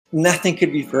nothing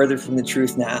could be further from the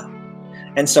truth now.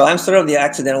 And so I'm sort of the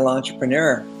accidental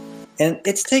entrepreneur. And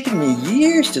it's taken me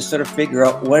years to sort of figure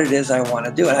out what it is I want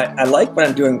to do. And I like what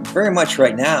I'm doing very much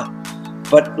right now.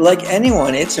 But like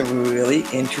anyone, it's a really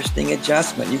interesting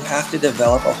adjustment. You have to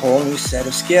develop a whole new set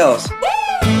of skills.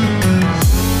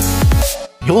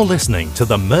 You're listening to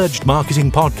the Merged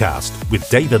Marketing Podcast with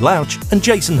David Louch and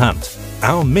Jason Hunt.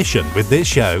 Our mission with this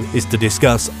show is to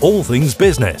discuss all things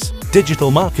business, digital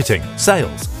marketing,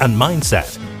 sales, and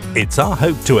mindset. It's our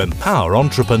hope to empower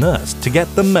entrepreneurs to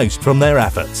get the most from their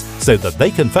efforts so that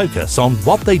they can focus on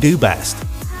what they do best.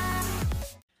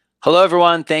 Hello,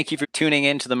 everyone. Thank you for tuning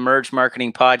in to the Merged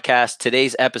Marketing Podcast.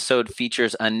 Today's episode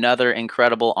features another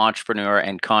incredible entrepreneur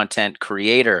and content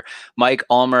creator. Mike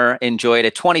Ulmer enjoyed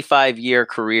a 25-year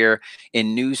career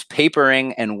in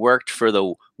newspapering and worked for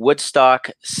the Woodstock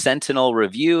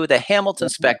Sentinel-Review, the Hamilton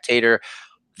Spectator,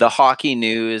 the Hockey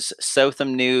News,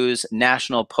 Southam News,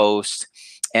 National Post,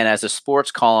 and as a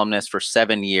sports columnist for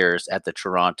 7 years at the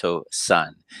Toronto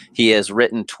Sun. He has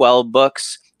written 12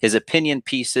 books. His opinion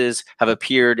pieces have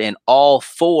appeared in all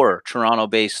 4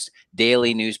 Toronto-based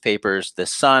daily newspapers, The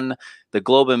Sun, the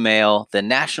Globe and Mail, the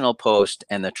National Post,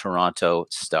 and the Toronto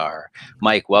Star.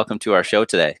 Mike, welcome to our show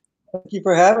today. Thank you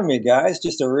for having me, guys.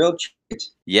 Just a real treat.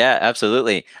 Yeah,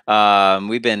 absolutely.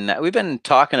 We've been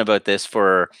talking about this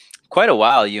for quite a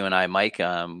while, you and I, Mike.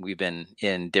 We've been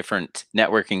in different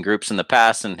networking groups in the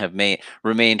past and have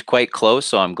remained quite close.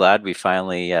 So I'm glad we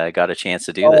finally got a chance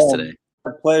to do this today.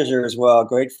 My pleasure as well.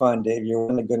 Great fun, Dave. You're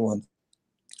one of the good ones.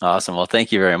 Awesome. Well,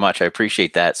 thank you very much. I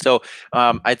appreciate that. So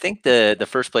I think the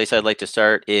first place I'd like to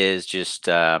start is just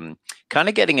kind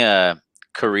of getting a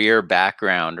career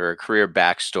background or a career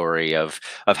backstory of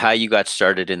how you got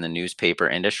started in the newspaper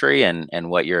industry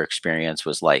and what your experience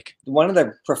was like. One of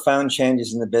the profound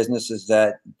changes in the business is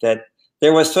that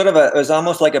there was sort of it was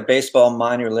almost like a baseball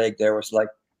minor league. There was like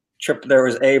there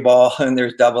was A ball and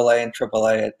there's double A and triple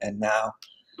A and now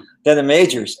then the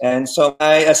majors. And so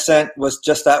my ascent was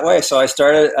just that way. So I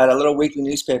started at a little weekly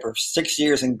newspaper for 6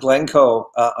 years in Glencoe,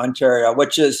 Ontario,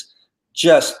 which is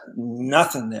just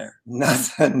nothing there,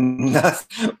 nothing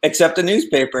except a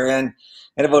newspaper and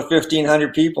about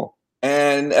 1,500 people.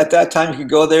 And at that time you could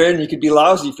go there and you could be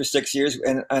lousy for 6 years.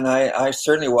 And I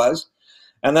certainly was.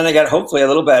 And then I got hopefully a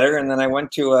little better. And then I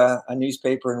went to a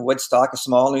newspaper in Woodstock, a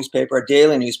small newspaper, a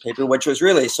daily newspaper, which was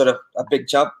really sort of a big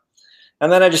jump.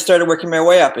 And then I just started working my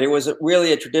way up. It was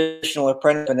really a traditional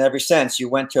apprenticeship in every sense. You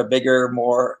went to a bigger,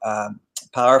 more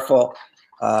powerful,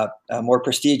 a more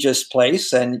prestigious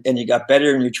place, and you got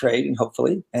better in your trade, and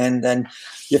hopefully, and then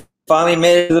you finally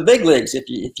made it to the big leagues if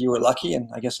you were lucky, and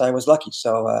I guess I was lucky.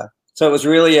 So it was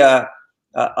really a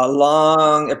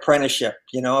long apprenticeship,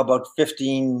 about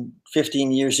 15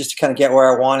 years just to kind of get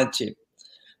where I wanted to.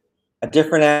 A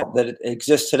different animal that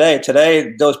exists today.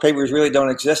 Today, those papers really don't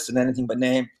exist in anything but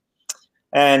name.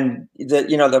 And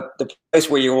the place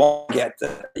where you won't get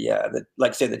the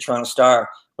like say the Toronto Star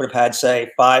would have had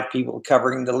say 5 people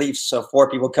covering the Leafs, so 4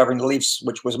 people covering the Leafs,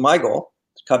 which was my goal,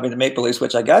 covering the Maple Leafs,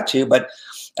 which I got to. But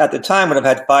at the time would have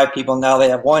had 5 people. Now they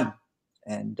have 1,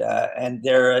 and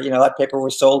they're that paper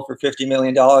was sold for $50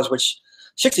 million, which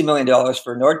 $60 million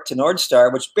for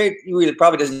Nordstar, which really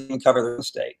probably doesn't even cover the real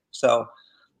estate. So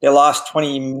they lost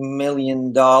 $20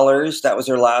 million. That was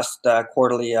their last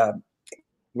quarterly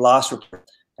loss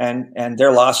report, and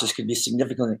their losses could be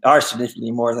significantly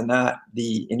more than that.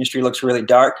 The industry looks really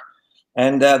dark,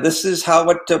 and this is how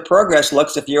progress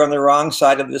looks if you're on the wrong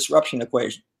side of the disruption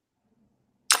equation.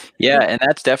 Yeah, and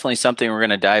that's definitely something we're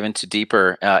going to dive into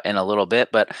deeper in a little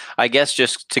bit. But I guess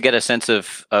just to get a sense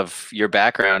of your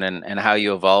background and how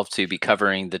you evolved to be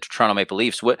covering the Toronto Maple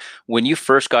Leafs, when you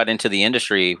first got into the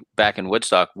industry back in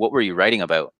Woodstock, what were you writing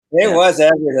about? It was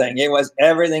everything. It was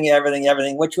everything,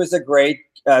 which was a great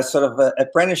sort of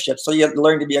apprenticeship. So you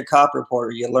learn to be a cop reporter.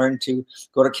 You learn to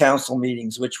go to council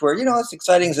meetings, which were, as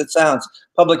exciting as it sounds.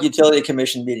 Public Utility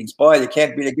Commission meetings. Boy, you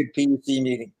can't beat a good PUC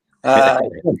meeting. I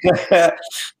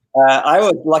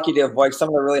was lucky to avoid some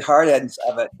of the really hard ends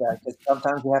of it because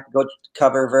sometimes you have to go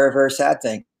cover very, very sad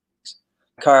things,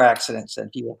 car accidents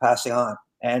and people passing on.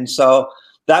 And so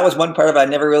that was one part of it I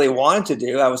never really wanted to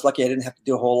do. I was lucky I didn't have to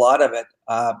do a whole lot of it.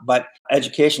 But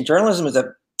education, journalism is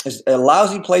a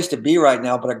lousy place to be right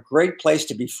now, but a great place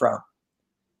to be from.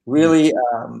 Really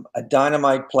a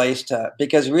dynamite place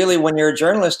because really when you're a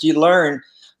journalist, you learn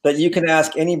that you can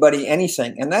ask anybody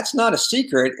anything. And that's not a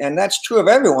secret. And that's true of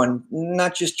everyone,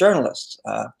 not just journalists.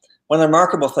 One of the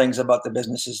remarkable things about the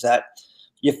business is that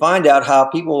you find out how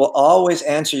people will always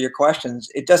answer your questions.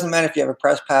 It doesn't matter if you have a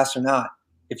press pass or not.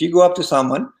 If you go up to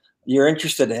someone you're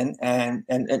interested in and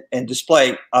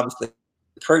display, obviously,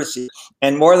 courtesy.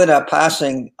 And more than a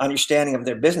passing understanding of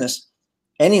their business,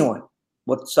 anyone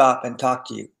would stop and talk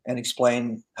to you and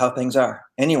explain how things are.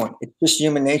 Anyone. It's just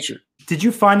human nature. Did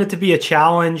you find it to be a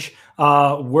challenge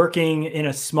working in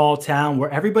a small town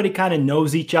where everybody kind of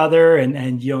knows each other,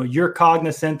 and you know, you're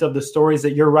cognizant of the stories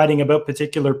that you're writing about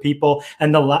particular people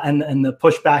and the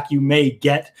pushback you may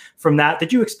get from that?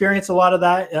 Did you experience a lot of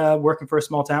that working for a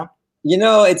small town? You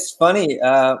know, it's funny.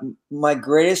 My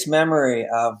greatest memory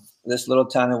of this little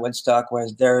town of Woodstock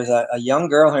was there was a young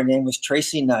girl. Her name was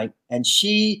Tracy Knight, and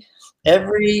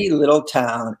every little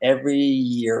town, every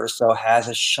year or so has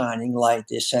a shining light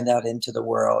they send out into the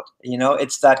world. You know,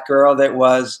 it's that girl that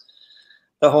was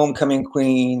the homecoming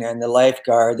queen and the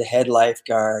lifeguard, the head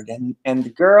lifeguard, and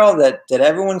the girl that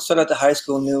everyone sort of at the high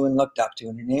school knew and looked up to.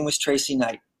 And her name was Tracy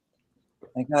Knight.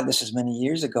 My God, this is many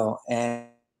years ago. And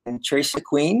Tracy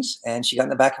Queens, and she got in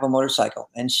the back of a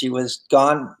motorcycle, and she was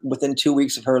gone within 2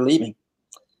 weeks of her leaving.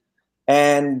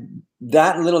 And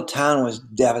that little town was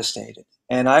devastated.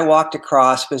 And I walked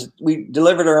across, because we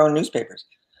delivered our own newspapers,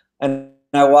 and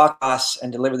I walked across and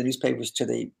delivered the newspapers to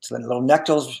the little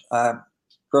Nectals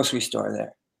grocery store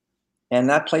there. And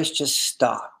that place just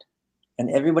stopped, and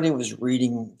everybody was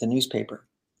reading the newspaper.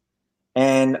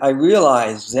 And I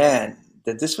realized then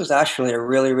that this was actually a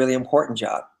really, really important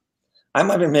job. I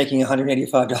might have been making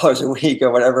 $185 a week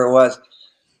or whatever it was,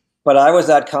 but I was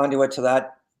that conduit to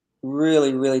that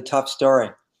really, really tough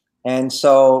story. And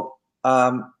so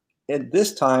at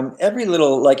this time, every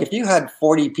little, like if you had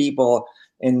 40 people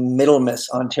in Middlemiss,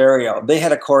 Ontario, they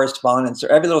had a correspondence, or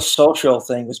every little social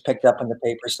thing was picked up in the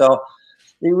paper. So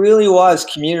it really was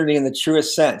community in the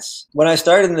truest sense. When I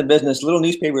started in the business, little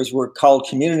newspapers were called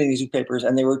community newspapers,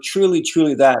 and they were truly,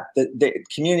 truly that. The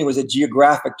community was a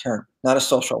geographic term, not a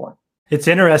social one. It's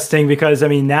interesting because, I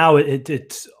mean, now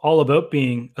it's all about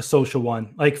being a social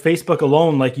one. Like Facebook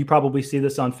alone, like you probably see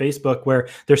this on Facebook, where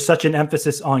there's such an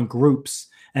emphasis on groups.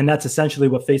 And that's essentially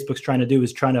what Facebook's trying to do,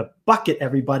 is trying to bucket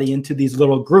everybody into these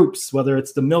little groups, whether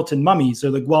it's the Milton Mummies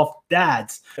or the Guelph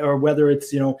Dads, or whether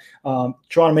it's, you know,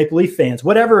 Toronto Maple Leaf fans,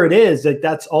 whatever it is,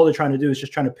 that's all they're trying to do, is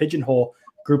just trying to pigeonhole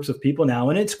groups of people now.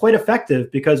 And it's quite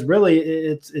effective, because really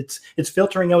it's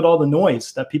filtering out all the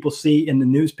noise that people see in the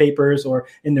newspapers or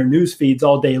in their news feeds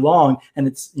all day long. And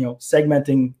it's, you know,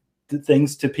 segmenting the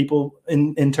things to people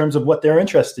in terms of what they're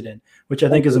interested in, which I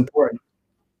think is important.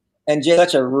 And Jay,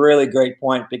 that's a really great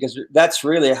point, because that's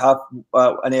really how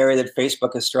an area that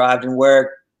Facebook has thrived, and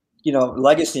where, you know,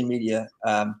 legacy media,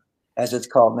 as it's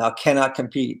called now, cannot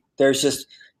compete.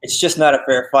 It's just not a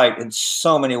fair fight in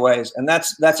so many ways. And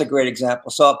that's a great example.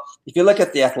 So if you look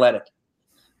at The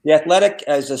Athletic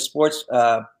as a sports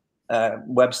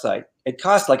website, it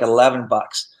costs like $11.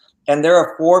 And there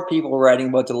are 4 people writing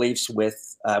about the Leafs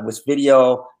with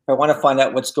video. If I want to find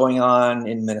out what's going on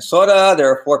in Minnesota, there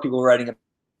are 4 people writing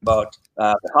about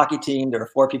the hockey team. There are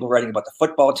 4 people writing about the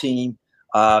football team.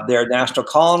 There are national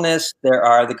columnists. There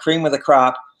are the cream of the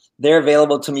crop. They're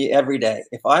available to me every day.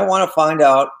 If I want to find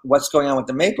out what's going on with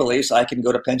the Maple Leafs, I can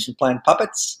go to Pension Plan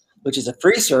Puppets, which is a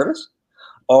free service,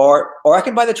 or I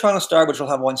can buy the Toronto Star, which will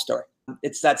have one story.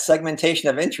 It's that segmentation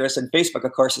of interest, and Facebook,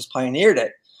 of course, has pioneered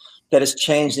it, that has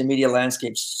changed the media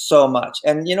landscape so much.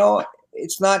 And, you know,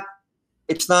 it's not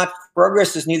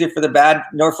progress is neither for the bad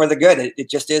nor for the good. It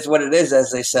just is what it is,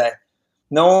 as they say.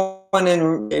 No one in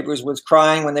newspapers was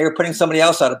crying when they were putting somebody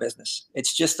else out of business.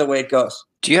 It's just the way it goes.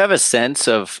 Do you have a sense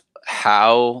of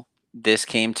how this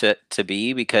came to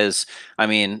be? Because, I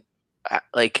mean,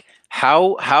 like,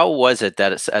 how was it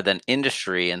that it's an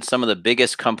industry and some of the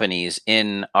biggest companies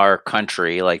in our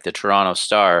country, like the Toronto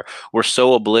Star, were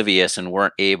so oblivious and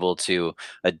weren't able to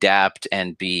adapt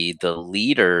and be the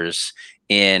leaders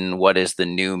in what is the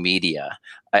new media?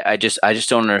 I just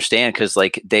don't understand, because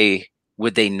like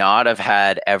would they not have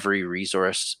had every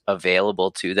resource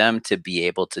available to them to be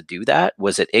able to do that?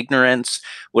 Was it ignorance?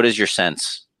 What is your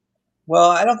sense?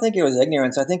 Well, I don't think it was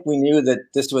ignorance. I think we knew that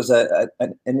this was an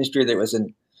industry that was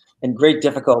in great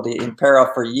difficulty, in peril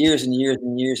for years and years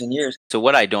and years and years. So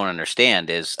what I don't understand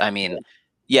is, I mean,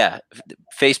 yeah,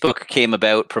 Facebook came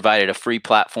about, provided a free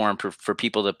platform for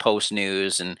people to post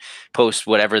news and post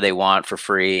whatever they want for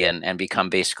free, and become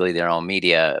basically their own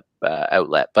media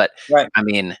outlet. But right. I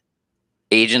mean,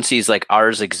 agencies like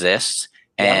ours exist,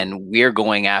 and we're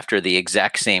going after the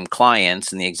exact same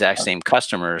clients and the exact same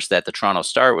customers that the Toronto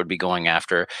Star would be going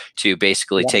after, to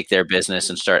basically take their business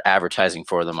and start advertising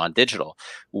for them on digital.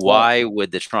 Why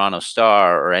would the Toronto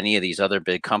Star or any of these other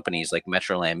big companies like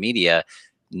Metroland Media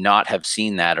not have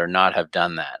seen that or not have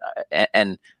done that?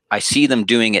 And I see them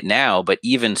doing it now, but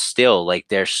even still, like,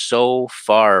 they're so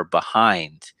far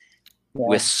behind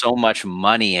with so much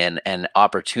money and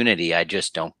opportunity. I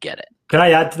just don't get it. Can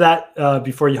I add to that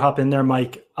before you hop in there,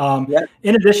 Mike?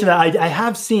 In addition to that, I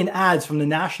have seen ads from the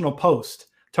National Post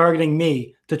targeting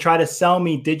me to try to sell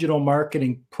me digital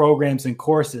marketing programs and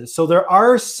courses. So there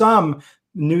are some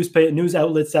news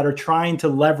outlets that are trying to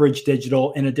leverage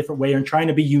digital in a different way and trying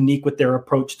to be unique with their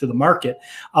approach to the market.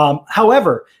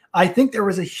 However, I think there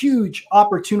was a huge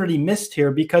opportunity missed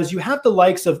here, because you have the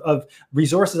likes of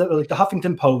resources like the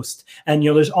Huffington Post, and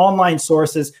there's online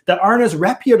sources that aren't as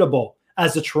reputable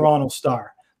as the Toronto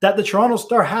Star. That the Toronto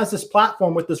Star has this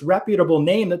platform with this reputable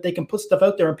name that they can put stuff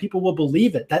out there and people will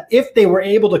believe it. That if they were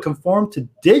able to conform to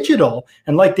digital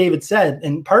and, like David said,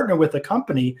 and partner with a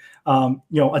company, a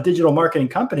digital marketing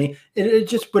company, it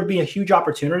just would be a huge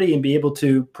opportunity and be able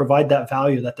to provide that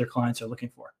value that their clients are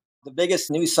looking for. The biggest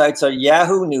news sites are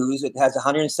Yahoo News. It has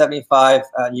 175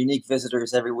 unique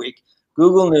visitors every week.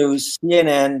 Google News,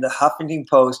 CNN, the Huffington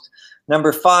Post.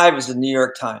 Number 5 is the New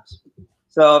York Times.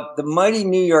 So the mighty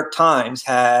New York Times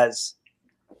has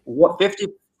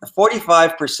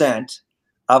 45%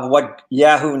 of what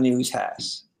Yahoo News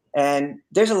has. And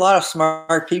there's a lot of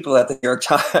smart people at the New York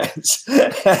Times.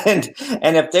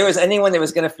 and if there was anyone that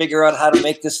was going to figure out how to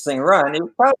make this thing run, it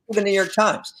was probably the New York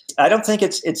Times. I don't think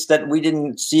it's that we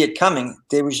didn't see it coming.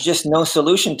 There was just no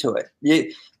solution to it.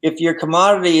 If your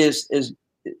commodity is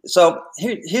so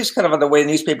here's kind of the way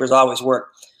newspapers always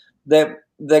work.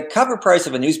 The cover price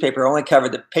of a newspaper only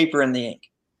covered the paper and the ink,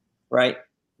 right?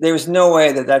 There was no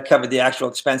way that covered the actual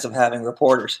expense of having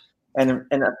reporters and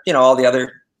all the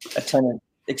other attendant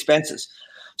expenses.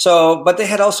 So, but they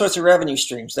had all sorts of revenue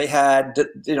streams. They had,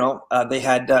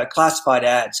 classified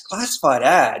ads. Classified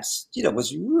ads,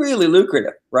 was really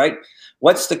lucrative, right?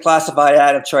 What's the classified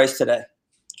ad of choice today?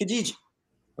 Kijiji,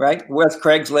 right? With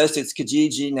Craigslist, it's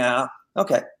Kijiji now.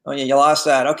 Okay. Oh yeah, you lost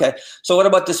that. Okay. So what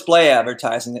about display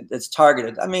advertising that's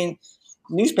targeted? I mean,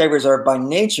 newspapers are by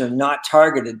nature not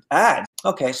targeted ads.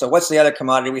 Okay. So what's the other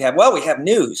commodity we have? Well, we have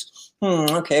news.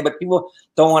 Okay. But people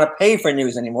don't want to pay for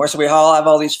news anymore. So we all have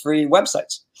all these free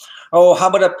websites. Oh, how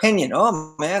about opinion?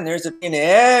 Oh man, there's opinion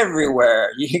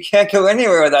everywhere. You can't go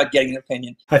anywhere without getting an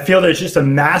opinion. I feel there's just a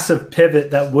massive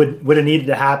pivot that would have needed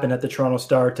to happen at the Toronto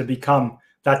Star to become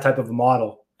that type of a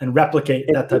model and replicate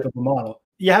that type of a model.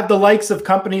 You have the likes of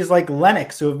companies like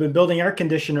Lennox, who have been building air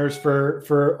conditioners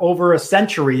for over a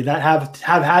century, that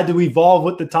have had to evolve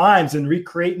with the times and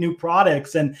recreate new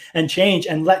products and change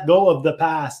and let go of the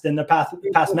past and the past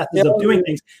methods of doing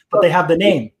things, but they have the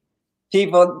name.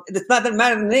 People, it's not that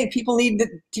matter of the name. People need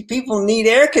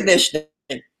air conditioning.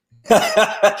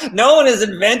 No one has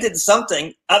invented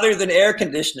something other than air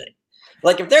conditioning.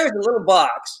 Like if there was a little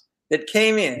box that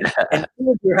came in and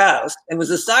into your house and was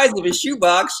the size of a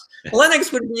shoebox,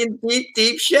 Lennox would be in deep,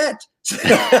 deep shit.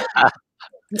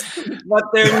 But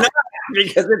they're not,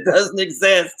 because it doesn't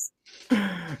exist.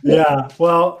 Yeah,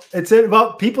 well,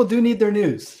 people do need their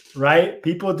news, right?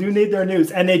 People do need their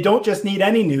news, and they don't just need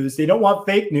any news. They don't want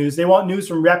fake news. They want news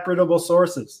from reputable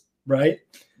sources, right?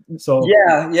 So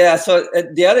yeah. So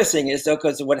the other thing is, though,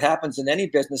 because what happens in any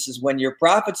business is when your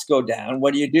profits go down,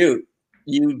 what do?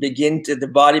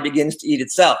 The body begins to eat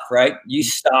itself, right? You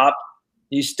stop,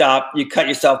 you cut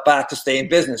yourself back to stay in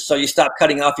business. So you stop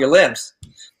cutting off your limbs.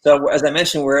 So as I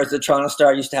mentioned, whereas the Toronto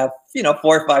Star used to have, 4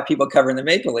 or 5 people covering the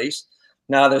Maple Leafs,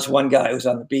 now there's one guy who's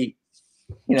on the beat,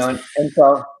 and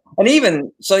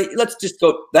even, so let's just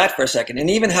go that for a second. And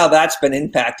even how that's been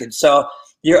impacted. So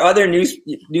your other news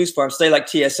forms, say like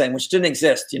TSN, which didn't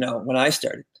exist, when I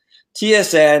started.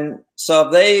 TSN, so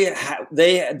they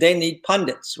need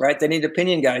pundits, right? They need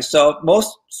opinion guys. So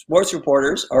most sports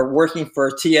reporters are working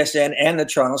for TSN and the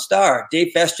Toronto Star.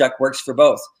 Dave Feschuk works for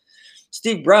both.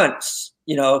 Steve Brunt,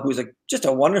 who's just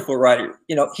a wonderful writer,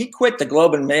 he quit the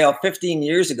Globe and Mail 15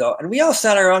 years ago. And we all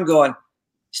sat around going,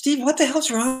 Steve, what the hell's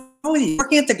wrong with you?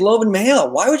 Working at the Globe and Mail.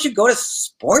 Why would you go to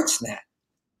Sportsnet?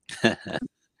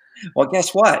 Well,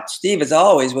 guess what? Steve, as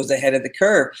always, was ahead of the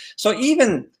curve. So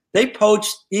they poach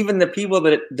even the people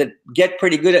that get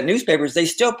pretty good at newspapers. They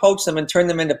still poach them and turn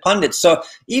them into pundits. So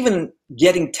even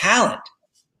getting talent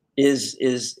is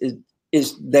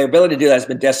their ability to do that has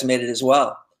been decimated as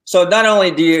well. So not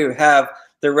only do you have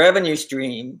the revenue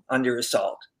stream under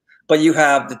assault, but you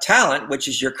have the talent, which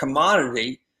is your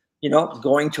commodity,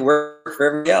 going to work for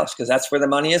everybody else, because that's where the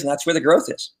money is and that's where the growth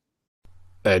is.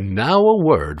 And now a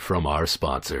word from our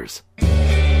sponsors.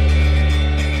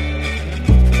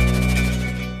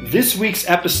 This week's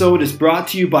episode is brought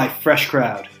to you by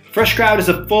FreshCrowd. FreshCrowd is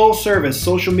a full-service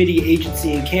social media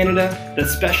agency in Canada that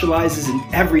specializes in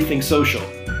everything social,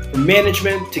 from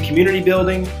management to community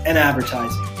building and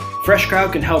advertising.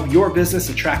 FreshCrowd can help your business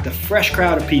attract a fresh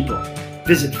crowd of people.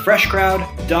 Visit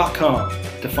freshcrowd.com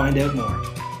to find out more.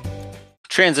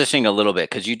 Transitioning a little bit,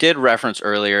 because you did reference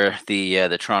earlier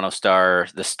the Toronto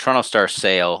Star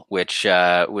sale, which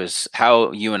was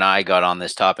how you and I got on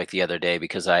this topic the other day,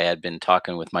 because I had been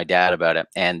talking with my dad about it.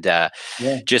 And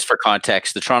just for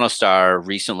context, the Toronto Star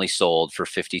recently sold for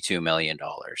 $52 million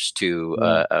to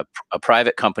a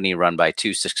private company run by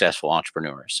two successful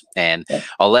entrepreneurs. And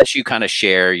I'll let you kind of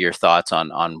share your thoughts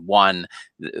on one,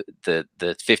 the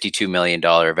 $52 million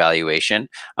valuation,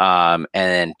 and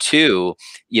then two,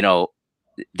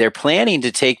 they're planning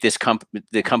to take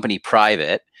the company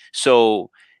private.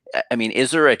 So, I mean, is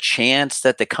there a chance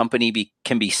that the company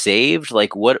can be saved?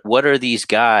 Like, what are these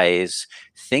guys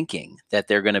thinking that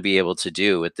they're going to be able to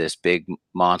do with this big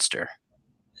monster?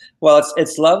 Well,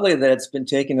 it's lovely that it's been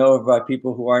taken over by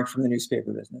people who aren't from the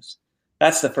newspaper business.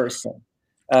 That's the first thing.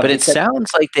 But it sounds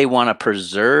like they want to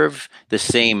preserve the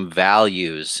same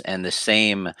values and the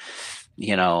same,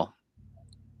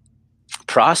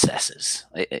 processes.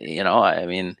 I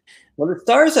mean, well, the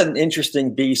Star is an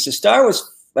interesting beast. The Star was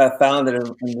founded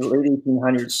in the late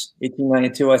 1800s,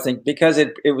 1892, I think, because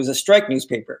it was a strike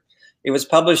newspaper. It was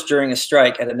published during a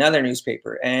strike at another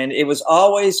newspaper, and it was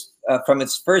always, from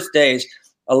its first days,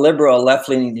 a liberal,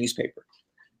 left-leaning newspaper.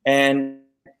 And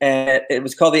it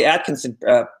was called the Atkinson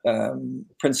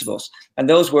Principles, and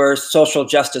those were social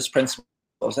justice principles.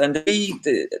 And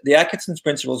the Atkinson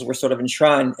Principles were sort of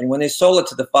enshrined. And when they sold it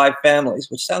to the five families,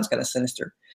 which sounds kind of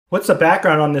sinister. What's the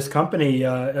background on this company?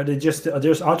 Are they just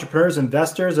entrepreneurs,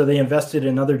 investors? Are they invested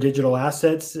in other digital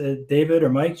assets? David or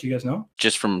Mike, do you guys know?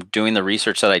 Just from doing the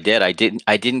research that I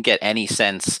didn't get any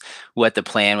sense what the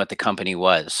plan with the company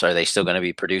was. Are they still going to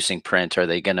be producing print? Are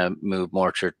they going to move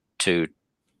more to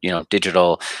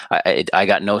digital? I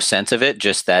got no sense of it,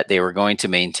 just that they were going to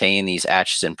maintain these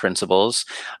Atkinson Principles,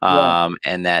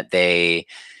 and that they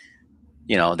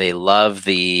love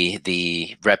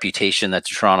the reputation that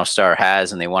the Toronto Star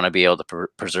has, and they want to be able to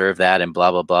preserve that and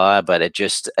blah, blah, blah. But it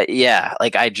just, it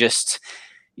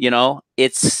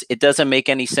doesn't make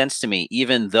any sense to me,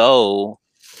 even though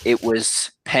it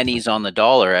was pennies on the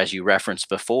dollar, as you referenced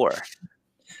before.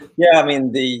 Yeah. I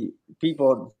mean, the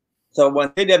people, so when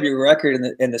KW Record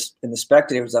in the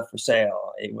Spectator was up for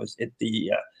sale,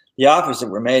 the offers that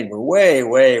were made were way,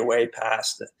 way, way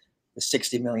past the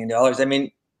 $60 million. I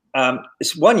mean,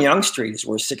 this one Yonge Street is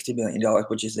worth $60 million,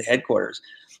 which is the headquarters.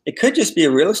 It could just be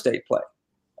a real estate play,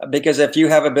 because if you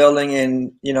have a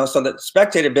building so the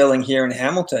Spectator building here in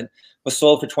Hamilton was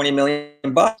sold for $20 million.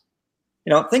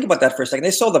 Think about that for a second.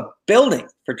 They sold the building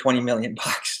for $20 million.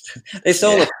 They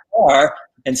sold a Star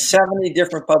and 70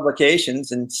 different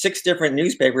publications and 6 different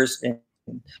newspapers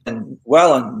in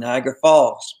Welland, Niagara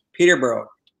Falls, Peterborough,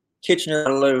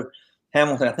 Kitchener-Waterloo,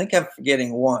 Hamilton. I think I'm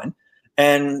forgetting one.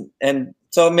 And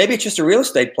so maybe it's just a real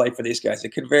estate play for these guys. It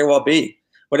could very well be.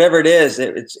 Whatever it is,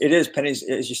 it is pennies,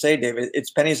 as you say, David.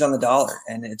 It's pennies on the dollar,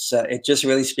 and it just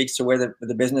really speaks to where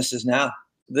the business is now.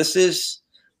 This is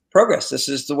progress. This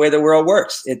is the way the world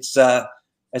works. It's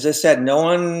as I said, no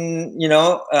one,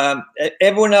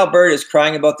 everyone in Alberta is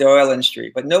crying about the oil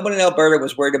industry, but nobody in Alberta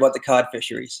was worried about the cod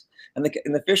fisheries. And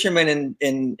the fishermen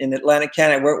in Atlantic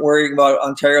Canada weren't worrying about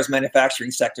Ontario's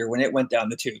manufacturing sector when it went down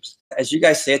the tubes. As you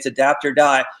guys say, it's adapt or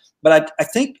die. But I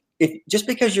think just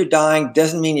because you're dying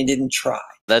doesn't mean you didn't try.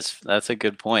 That's a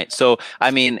good point. So,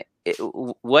 I mean,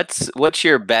 what's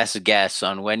your best guess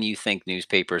on when you think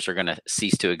newspapers are going to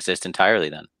cease to exist entirely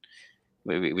then?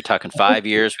 We talking 5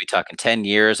 years? We talking 10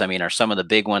 years? I mean, are some of the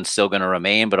big ones still going to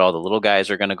remain, but all the little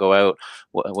guys are going to go out?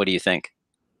 What do you think?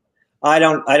 I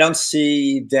don't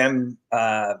see them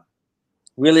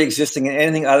really existing in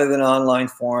anything other than online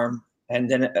form, and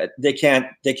then they can't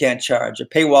charge. A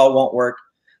paywall won't work.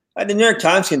 The New York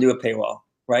Times can do a paywall,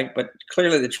 right? But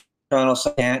clearly the Toronto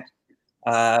Sun can't.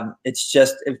 It's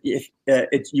just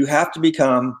you have to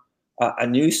become a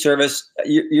news service.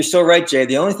 You're so right, Jay.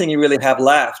 The only thing you really have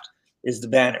left is the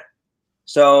banner.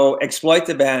 So exploit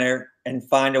the banner and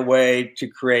find a way to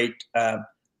create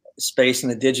space in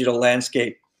the digital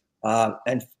landscape,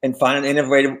 and find an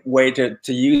innovative way to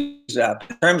use that.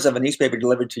 In terms of a newspaper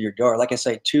delivered to your door, like I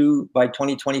say, by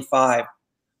 2025,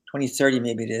 2030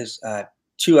 maybe it is,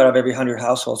 2 out of every 100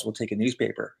 households will take a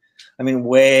newspaper. I mean,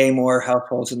 way more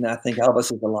households than I think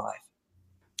Elvis is alive.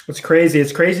 It's crazy.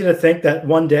 It's crazy to think that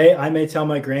one day I may tell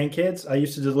my grandkids I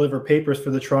used to deliver papers for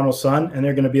the Toronto Sun, and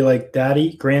they're going to be like,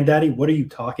 Daddy, Granddaddy, what are you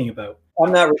talking about?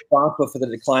 I'm not responsible for the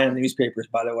decline of newspapers,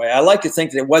 by the way. I like to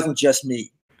think that it wasn't just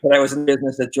me, that I was in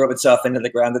business that drove itself into the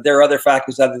ground, that there are other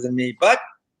factors other than me, but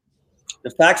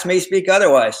the facts may speak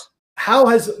otherwise. How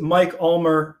has Mike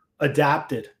Ulmer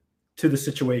adapted to the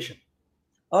situation?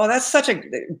 Oh, that's such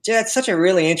a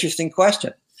really interesting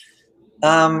question.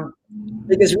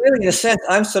 Because really, in a sense,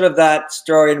 I'm sort of that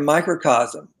story in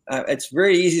microcosm. It's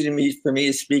very easy for me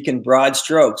to speak in broad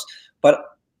strokes. But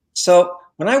so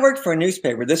when I worked for a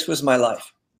newspaper, this was my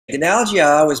life. The analogy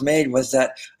I always made was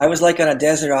that I was like on a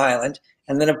desert island,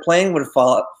 and then a plane would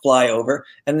fly over,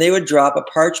 and they would drop a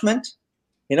parchment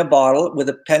in a bottle with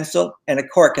a pencil and a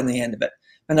cork in the end of it.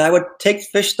 And I would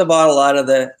fish the bottle out of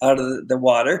the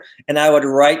water, and I would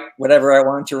write whatever I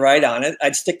wanted to write on it.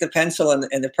 I'd stick the pencil and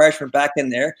the parchment back in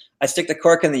there. I'd stick the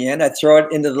cork in the end. I'd throw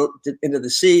it into the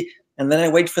sea, and then I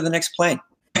wait for the next plane.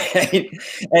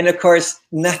 And of course,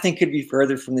 nothing could be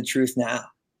further from the truth now.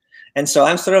 And so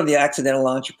I'm sort of the accidental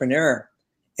entrepreneur.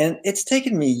 And it's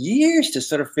taken me years to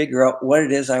sort of figure out what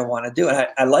it is I want to do. And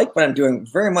I like what I'm doing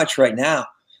very much right now.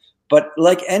 But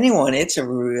like anyone, it's a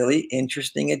really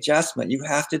interesting adjustment. You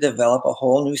have to develop a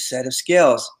whole new set of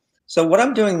skills. So what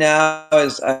I'm doing now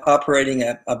is I'm operating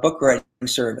a book writing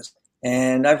service.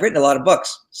 And I've written a lot of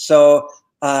books. So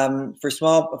for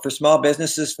small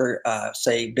businesses, for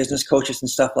say business coaches and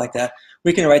stuff like that,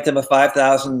 we can write them a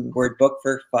 5,000 word book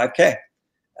for $5K.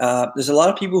 There's a lot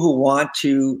of people who want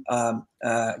to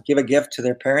give a gift to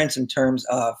their parents in terms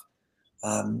of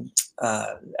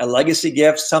a legacy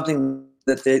gift, something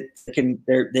that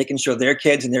they can show their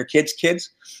kids and their kids'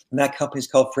 kids. And that company's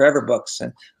called Forever Books,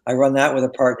 and I run that with a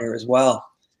partner as well.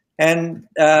 And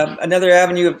another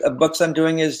avenue of books I'm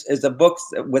doing is the books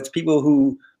with people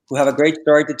who have a great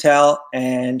story to tell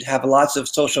and have lots of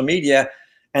social media.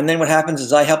 And then what happens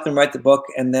is I help them write the book,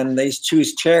 and then they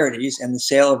choose charities, and the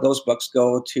sale of those books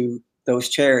go to those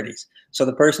charities. So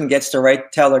the person gets to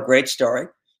tell a great story,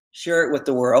 share it with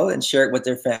the world, and share it with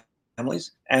their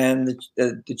families. And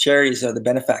the charities are the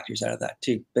benefactors out of that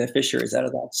too, beneficiaries out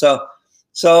of that. So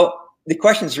the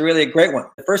question is really a great one.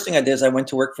 The first thing I did is I went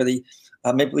to work for the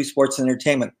Maple Leaf Sports and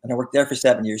Entertainment, and I worked there for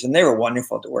 7 years, and they were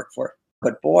wonderful to work for.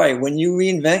 But boy, when you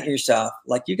reinvent yourself,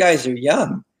 like you guys are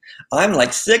young. I'm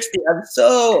like 60. I'm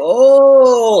so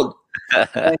old.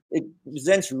 It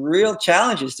presents real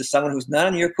challenges to someone who's not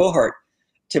in your cohort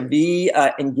to be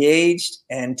engaged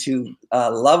and to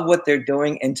love what they're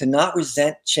doing and to not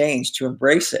resent change, to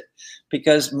embrace it.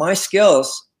 Because my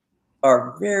skills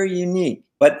are very unique,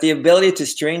 but the ability to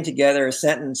string together a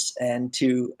sentence and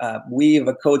to weave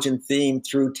a cogent theme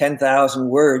through 10,000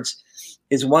 words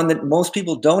is one that most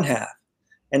people don't have.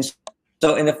 And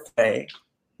so in a way,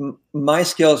 my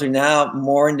skills are now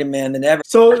more in demand than ever.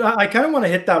 So I kind of want to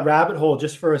hit that rabbit hole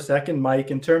just for a second, Mike,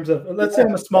 in terms of, let's say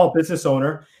I'm a small business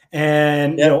owner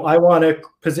and you know, I want to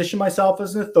position myself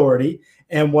as an authority.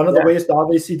 And one of the ways to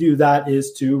obviously do that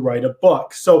is to write a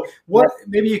book. So what,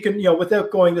 maybe you can, you know,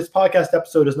 without going, this podcast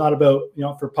episode is not about, you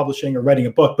know, for publishing or writing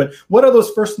a book, but what are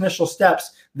those first initial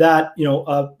steps that, you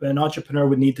know, an entrepreneur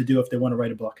would need to do if they want to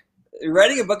write a book?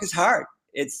 Writing a book is hard.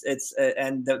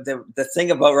 And the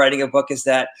thing about writing a book is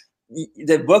that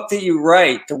the book that you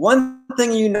write, the one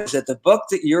thing you know is that the book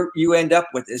that you end up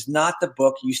with is not the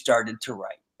book you started to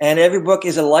write. And every book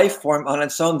is a life form on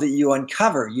its own that you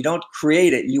uncover. You don't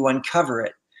create it, you uncover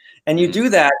it. And you do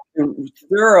that through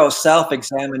thorough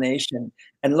self-examination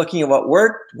and looking at what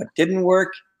worked, what didn't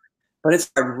work. But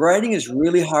it's hard. Writing is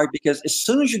really hard because as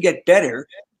soon as you get better,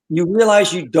 you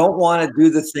realize you don't want to do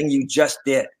the thing you just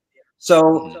did.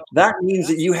 So that means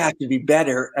that you have to be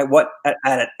better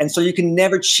at it. And so you can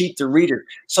never cheat the reader.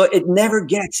 So it never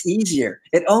gets easier.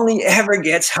 It only ever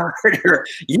gets harder.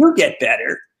 You get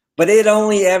better, but it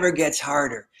only ever gets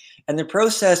harder. And the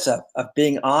process of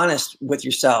being honest with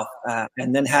yourself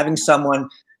and then having someone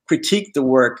critique the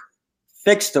work,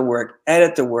 fix the work,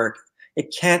 edit the work,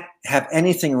 it can't have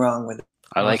anything wrong with it.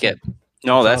 I like it.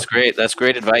 No, that's great. That's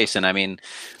great advice. And I mean,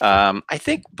 I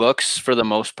think books for the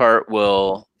most part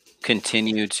will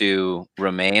continue to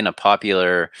remain a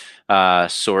popular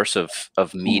source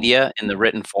of media in the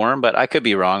written form, but I could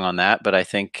be wrong on that. But I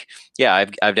think, yeah,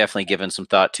 I've definitely given some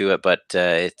thought to it, but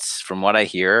it's, from what I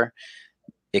hear,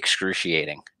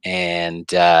 excruciating,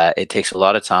 and it takes a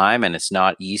lot of time, and it's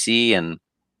not easy. And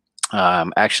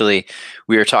actually,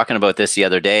 we were talking about this the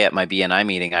other day at my BNI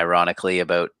meeting, ironically,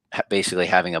 about basically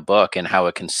having a book and how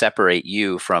it can separate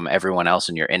you from everyone else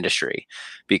in your industry.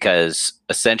 Because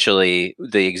essentially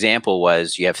the example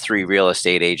was, you have 3 real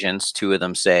estate agents, 2 of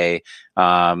them say,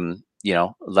 you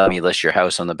know, let me list your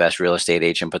house. I'm the best real estate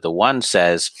agent. But the one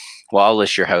says, well, I'll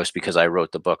list your house because I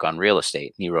wrote the book on real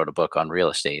estate. He wrote a book on real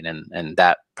estate, and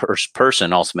that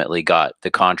person ultimately got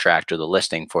the contract or the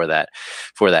listing for that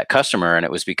customer. And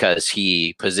it was because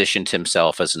he positioned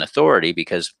himself as an authority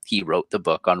because he wrote the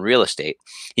book on real estate.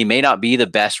 He may not be the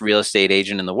best real estate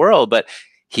agent in the world, but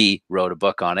he wrote a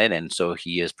book on it, and so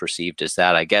he is perceived as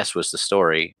that, I guess, was the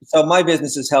story. So my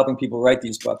business is helping people write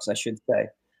these books, I should say.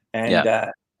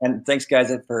 And and thanks,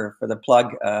 guys, for the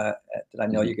plug that I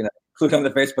know you're going to include on the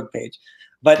Facebook page.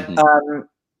 But the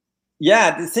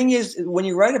thing is, when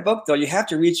you write a book, though, you have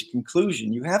to reach a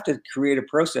conclusion. You have to create a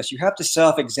process. You have to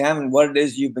self-examine what it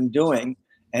is you've been doing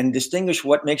and distinguish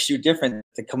what makes you different.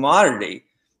 The commodity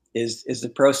is the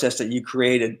process that you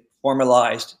created,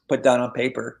 formalized, put down on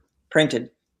paper, printed,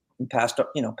 and passed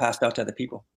out to other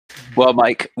people. Well,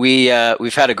 Mike, we've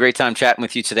had a great time chatting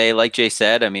with you today. Like Jay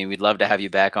said, I mean, we'd love to have you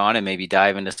back on and maybe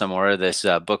dive into some more of this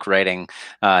book writing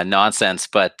nonsense.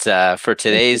 But for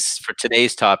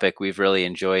today's topic, we've really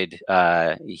enjoyed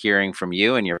hearing from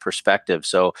you and your perspective.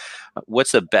 So,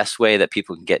 what's the best way that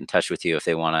people can get in touch with you if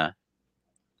they want to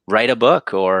write a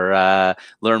book or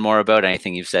learn more about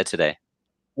anything you've said today?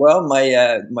 Well,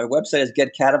 my website is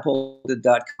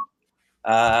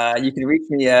getcatapulted.com. You can reach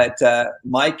me at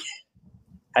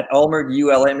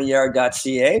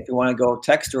Mike@ulmer.ca if you want to go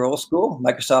text or old school.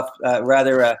 Microsoft,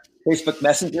 Facebook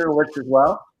Messenger works as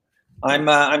well. I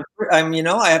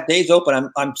have days open.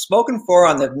 I'm spoken for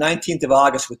on the 19th of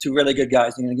August with two really good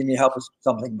guys. You're going to give me help with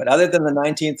something. But other than the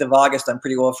 19th of August, I'm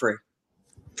pretty well free.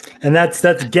 And that's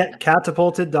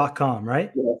getcatapulted.com,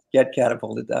 right? Yeah,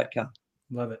 getcatapulted.com.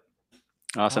 Love it.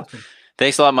 Awesome.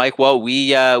 Thanks a lot, Mike. Well,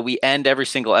 we end every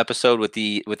single episode with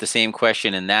the same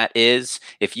question, and that is,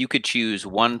 if you could choose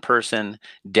one person,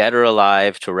 dead or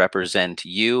alive, to represent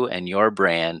you and your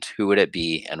brand, who would it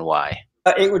be and why?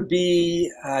 It would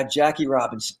be Jackie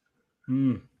Robinson.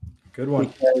 Good one.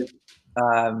 Because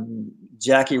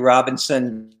Jackie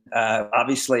Robinson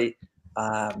obviously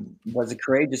was a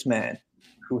courageous man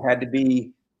who had to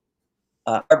be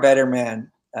a better man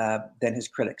than his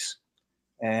critics.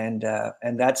 And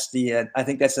that's I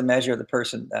think that's the measure of the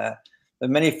person. There are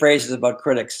many phrases about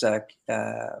critics, but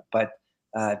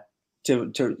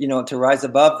to rise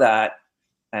above that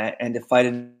and to fight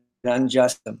an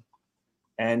unjust them,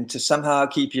 and to somehow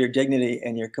keep your dignity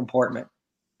and your comportment,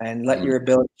 and let your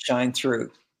ability shine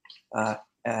through.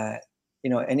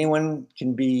 Anyone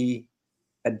can be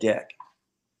a dick.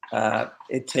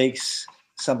 It takes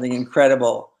something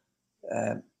incredible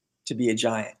to be a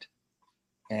giant.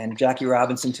 And Jackie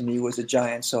Robinson, to me, was a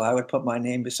giant. So I would put my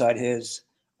name beside his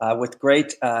with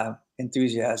great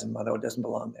enthusiasm, although it doesn't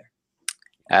belong there.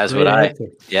 As Great would I. answer.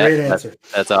 Yeah, Great answer.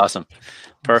 That's awesome.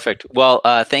 Perfect. Well,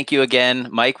 thank you again,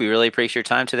 Mike. We really appreciate your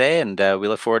time today, and we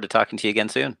look forward to talking to you again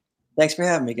soon. Thanks for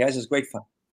having me, guys. It was great fun.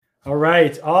 All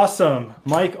right. Awesome.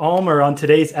 Mike Ulmer on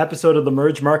today's episode of the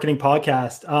Merge Marketing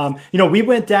Podcast. We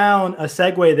went down a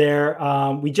segue there.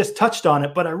 We just touched on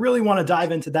it, but I really want to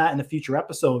dive into that in a future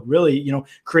episode, really,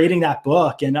 creating that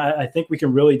book. And I think we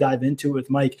can really dive into it with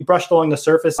Mike. He brushed along the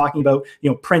surface talking about,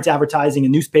 print advertising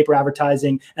and newspaper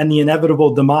advertising and the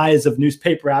inevitable demise of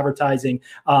newspaper advertising,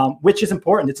 which is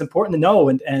important. It's important to know.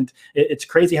 And it's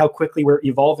crazy how quickly we're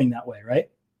evolving that way, right?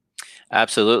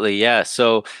 Absolutely. Yeah.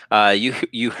 So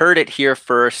you heard it here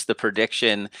first, the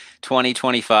prediction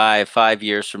 2025, 5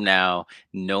 years from now,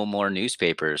 no more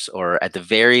newspapers, or at the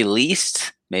very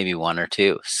least, maybe one or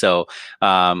two. So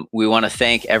we want to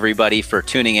thank everybody for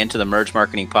tuning into the Merge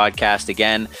Marketing Podcast.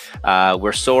 Again,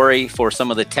 we're sorry for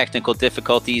some of the technical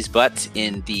difficulties, but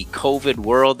in the COVID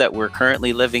world that we're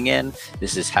currently living in,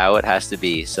 this is how it has to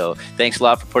be. So thanks a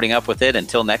lot for putting up with it.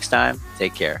 Until next time,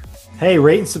 take care. Hey,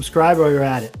 rate and subscribe while you're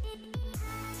at it.